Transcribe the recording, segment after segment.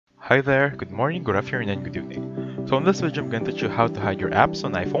Hi there, good morning, good afternoon, and good evening. So in this video, I'm going to teach you how to hide your apps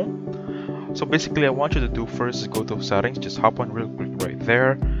on iPhone. So basically, I want you to do first is go to settings, just hop on real quick right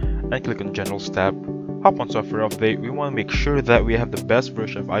there, and click on General tab. Hop on Software Update. We want to make sure that we have the best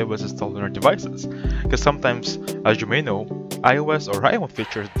version of iOS installed on our devices, because sometimes, as you may know, iOS or iPhone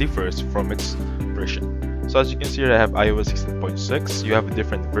features differs from its version. So as you can see here, I have iOS 16.6. You have a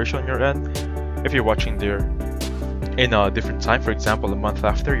different version on your end. If you're watching there in a different time, for example a month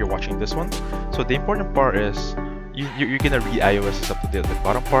after you're watching this one, so the important part is you're gonna read iOS is up to date. The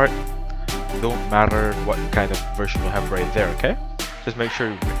bottom part don't matter what kind of version you have right there, okay? Just make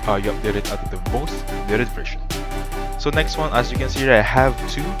sure you update it at the most updated version. So next one, as you can see here, I have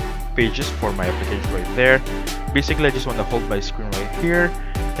two pages for my application right there. Basically, I just want to hold my screen right here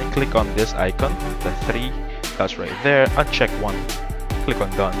and click on this icon, the three dots right there, uncheck one, click on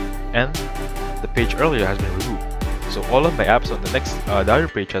done, and the page earlier has been removed. So all of my apps on the next the other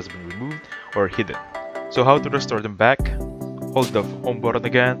page has been removed or hidden. So how to restore them back? Hold the home button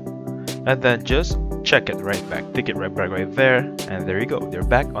again, and then just check it right back. Take it right back right there, and there you go. They're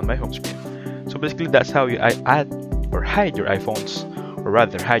back on my home screen. So basically, that's how you add or hide your iPhones, or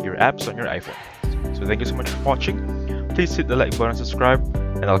rather hide your apps on your iPhone. So thank you so much for watching. Please hit the like button, subscribe,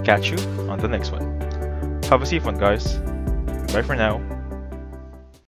 and I'll catch you on the next one. Have a safe one, guys. Bye for now.